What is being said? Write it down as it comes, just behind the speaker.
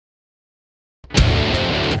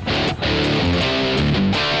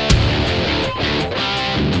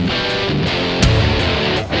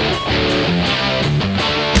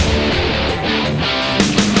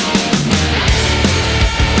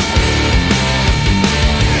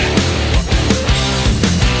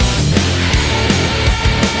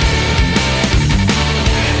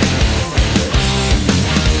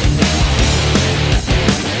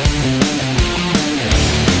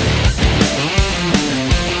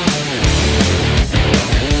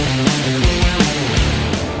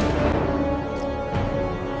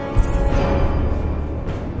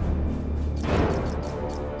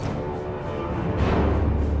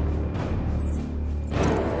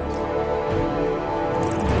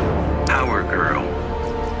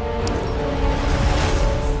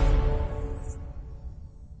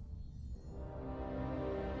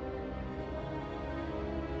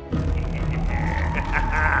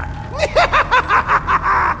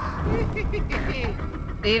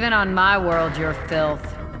Even on my world, you're filth.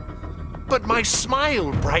 But my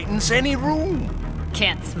smile brightens any room.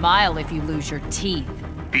 Can't smile if you lose your teeth.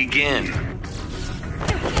 Begin.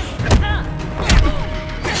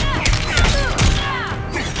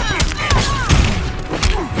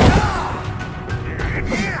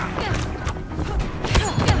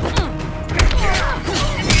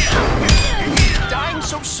 Dying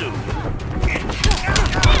so soon.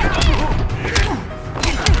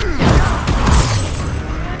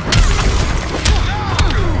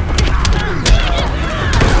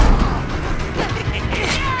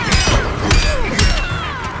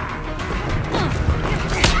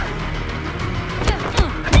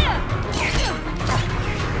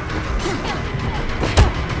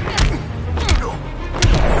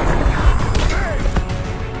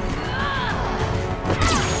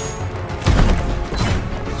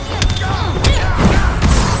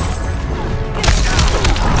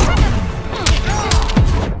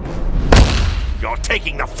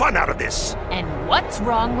 Taking the fun out of this. And what's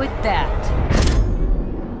wrong with that?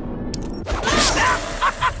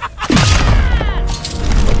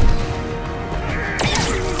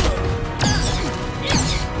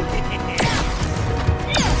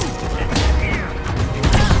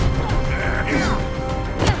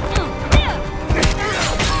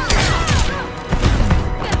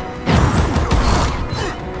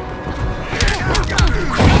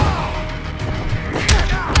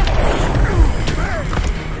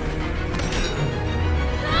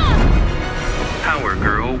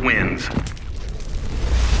 Wins.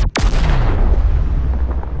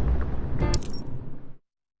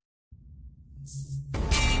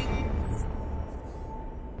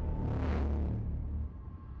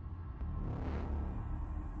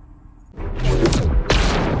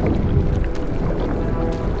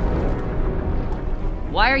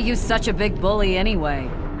 Why are you such a big bully anyway?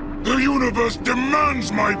 The universe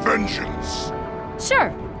demands my vengeance!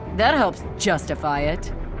 Sure, that helps justify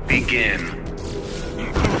it. Begin.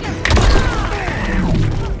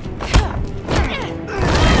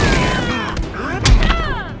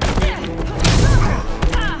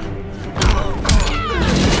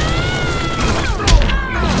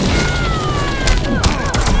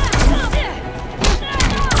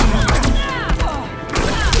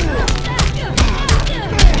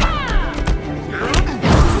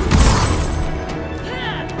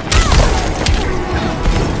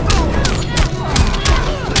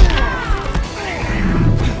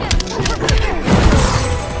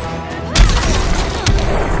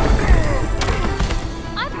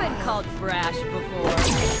 Brash before.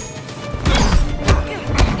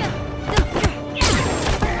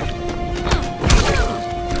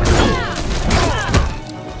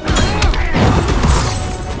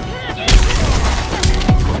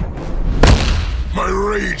 My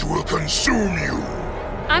rage will consume you.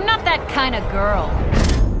 I'm not that kind of girl.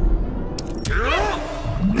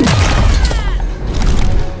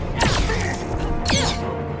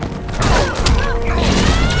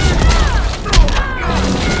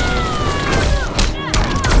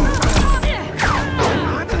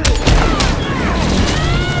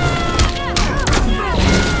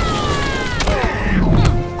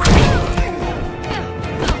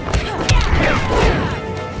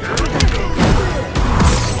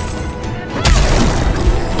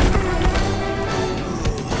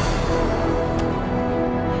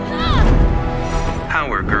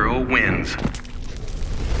 Power Girl wins.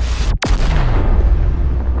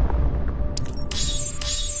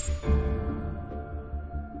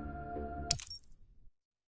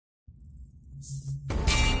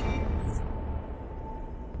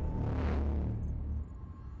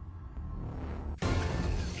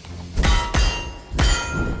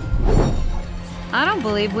 I don't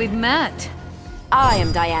believe we've met. I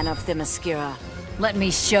am Diana of Themyscira. Let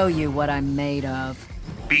me show you what I'm made of.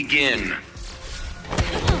 Begin.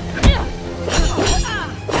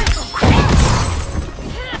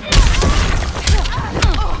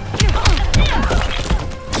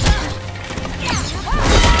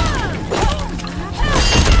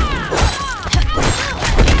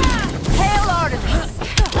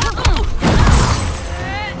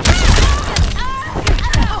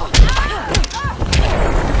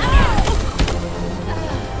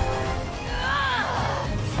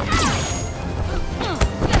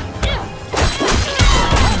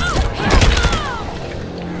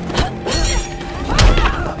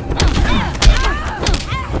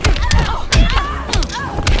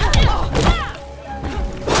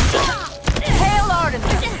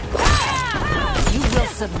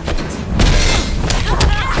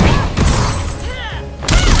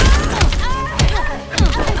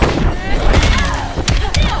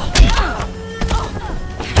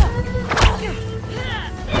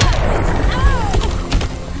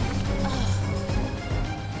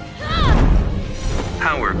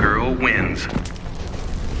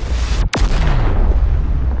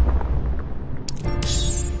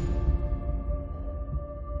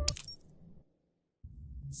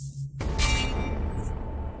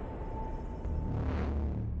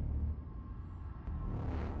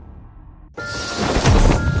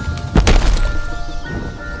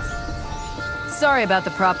 Sorry about the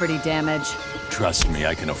property damage. Trust me,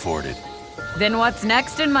 I can afford it. Then what's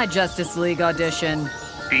next in my Justice League audition?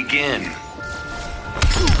 Begin.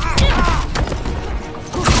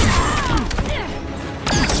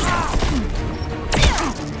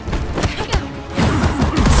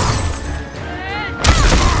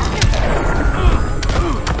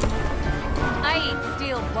 I eat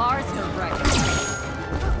steel bars for breakfast.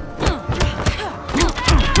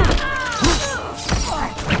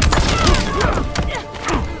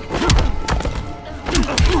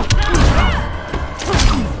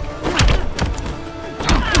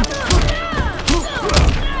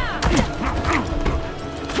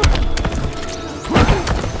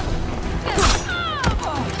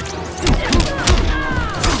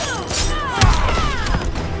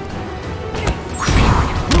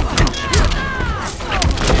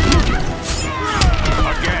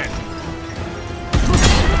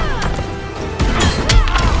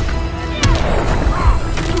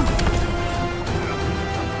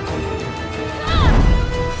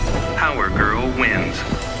 Power Girl wins.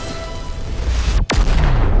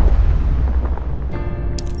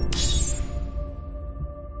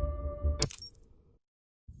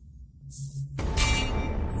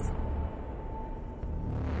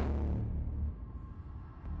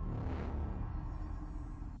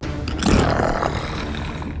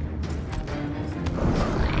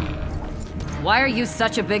 Why are you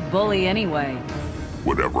such a big bully anyway?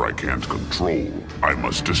 Whatever I can't control, I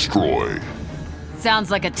must destroy.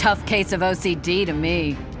 Sounds like a tough case of OCD to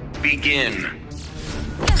me. Begin.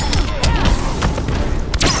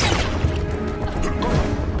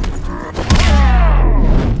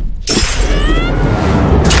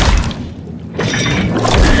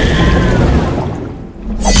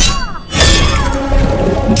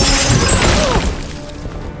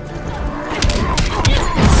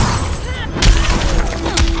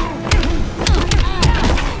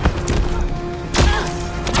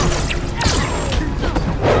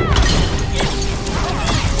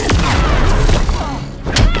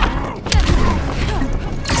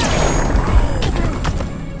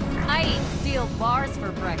 Bars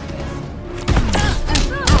for breakfast.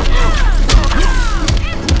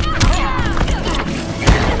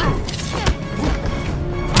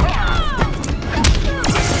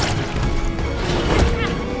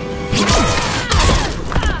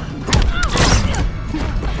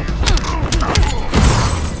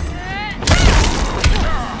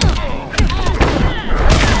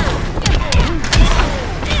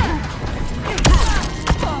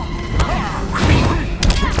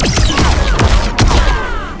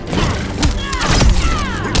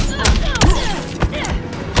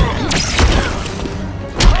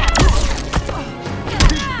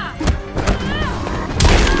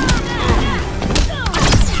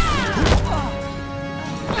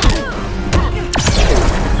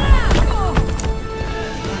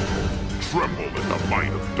 Tremble at the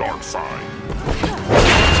might of Darkseid.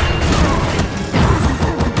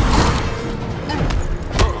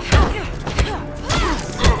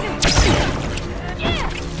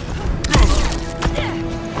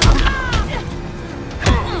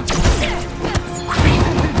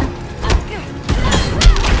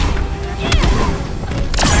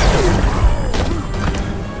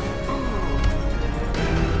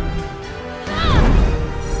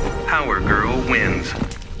 Power Girl wins.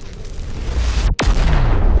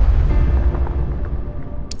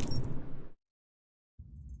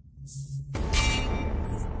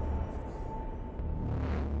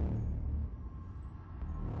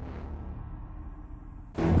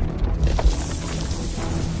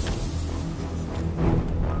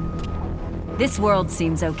 This world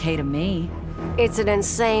seems okay to me. It's an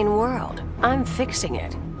insane world. I'm fixing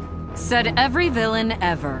it. Said every villain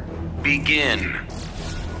ever. Begin.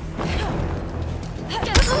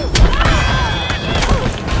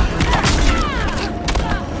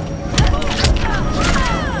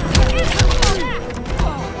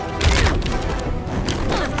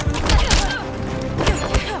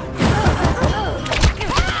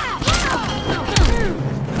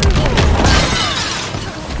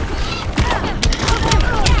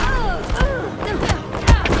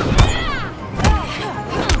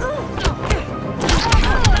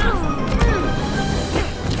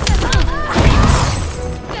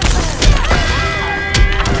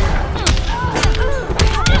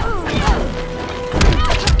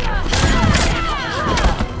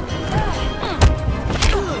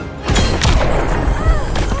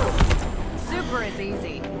 Super is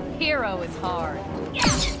easy. Hero is hard.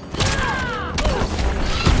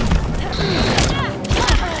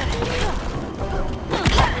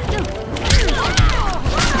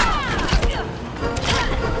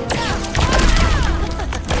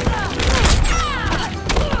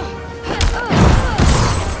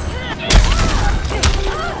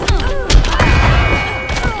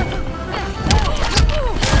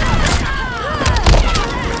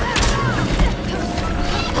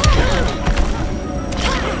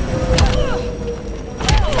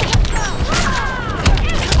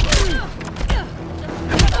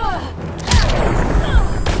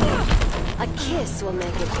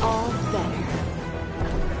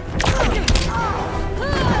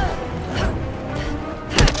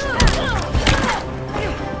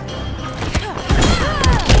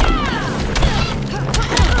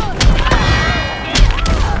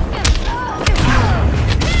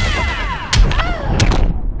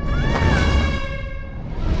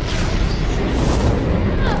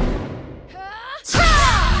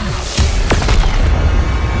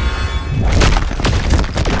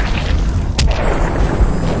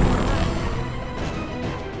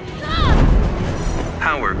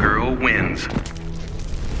 Power Girl wins.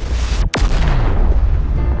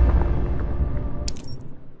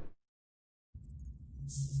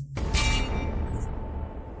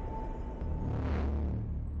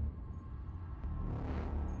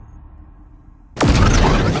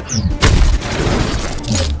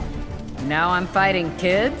 Now I'm fighting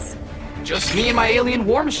kids? Just me and my alien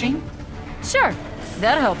war machine. Sure,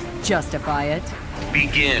 that helps justify it.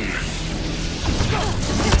 Begin.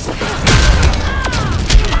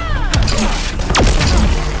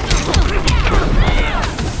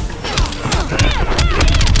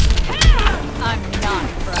 I'm not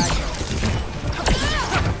fragile.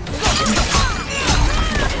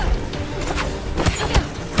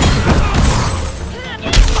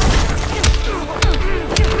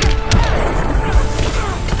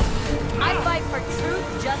 I fight for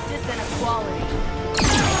truth, justice, and equality.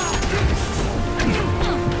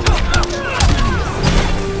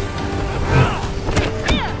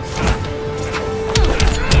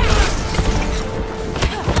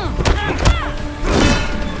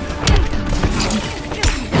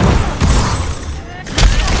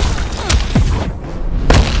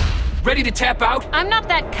 Ready to tap out? I'm not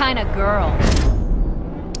that kind of girl.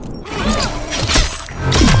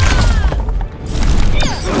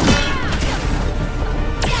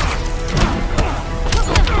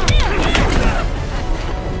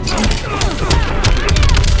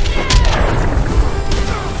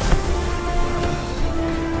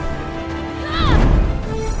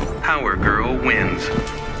 Power Girl wins.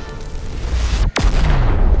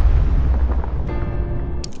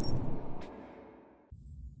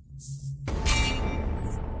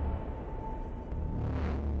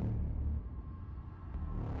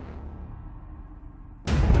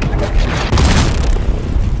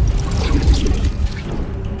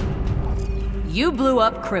 You blew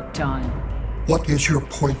up Krypton. What is your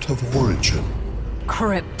point of origin?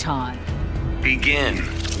 Krypton. Begin.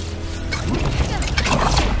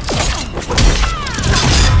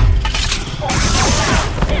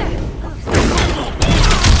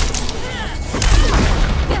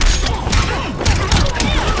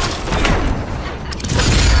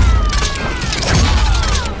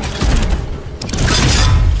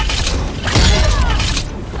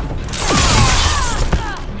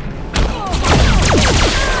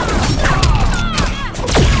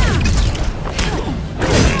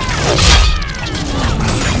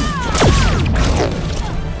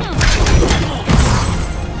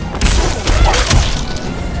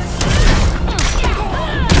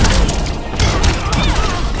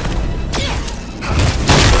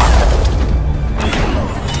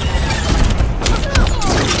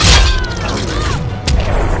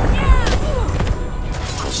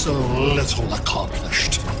 So little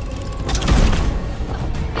accomplished.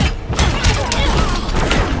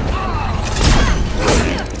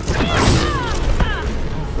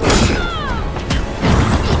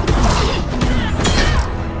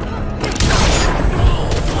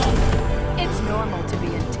 It's normal to be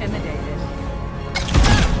intimidated.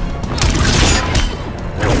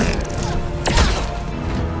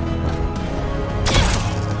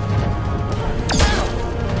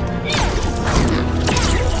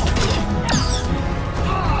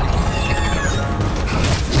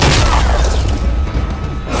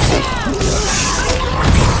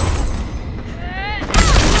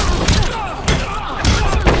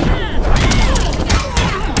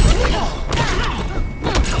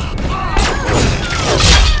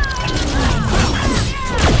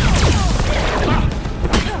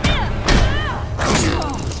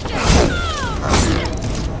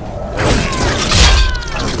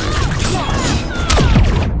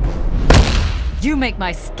 You make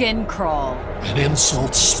my skin crawl. An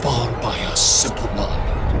insult spawned by a simple mind.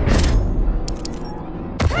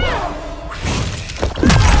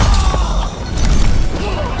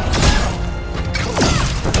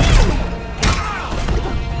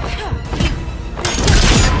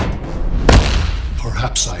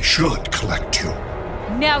 Perhaps I should collect you.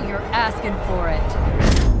 Now you're asking for it.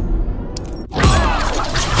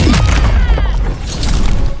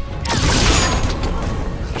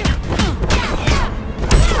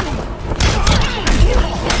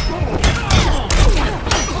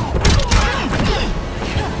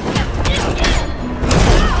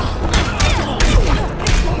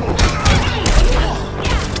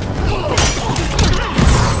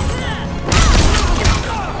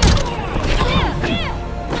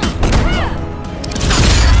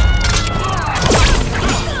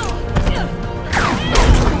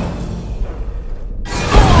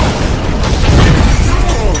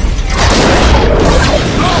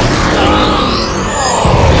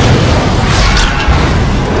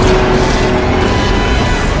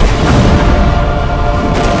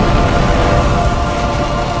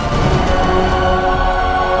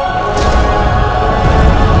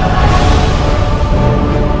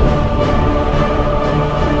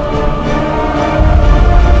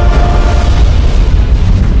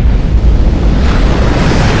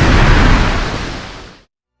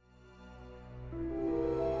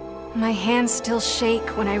 hands still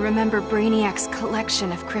shake when I remember Brainiac's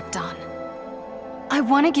collection of Krypton. I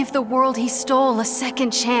want to give the world he stole a second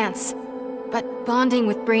chance, but bonding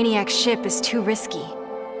with Brainiac's ship is too risky.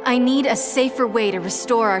 I need a safer way to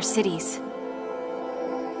restore our cities.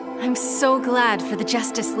 I'm so glad for the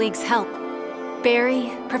Justice League's help.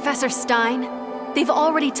 Barry, Professor Stein, they've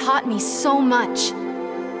already taught me so much.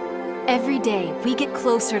 Every day, we get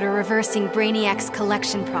closer to reversing Brainiac's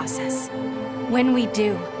collection process. When we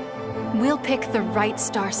do, we'll pick the right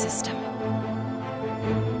star system.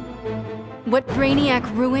 What Brainiac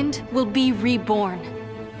ruined will be reborn.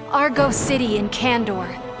 Argo City and Kandor,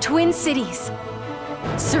 Twin Cities.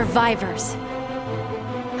 Survivors.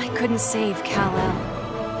 I couldn't save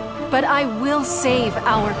Kal-El, but I will save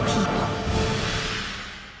our people.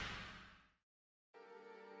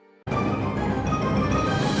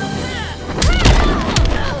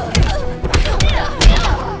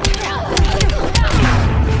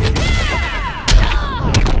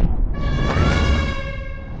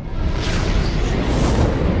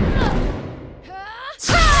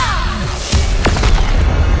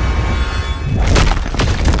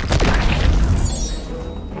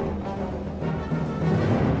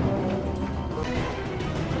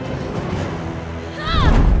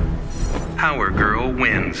 Power Girl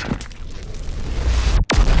wins.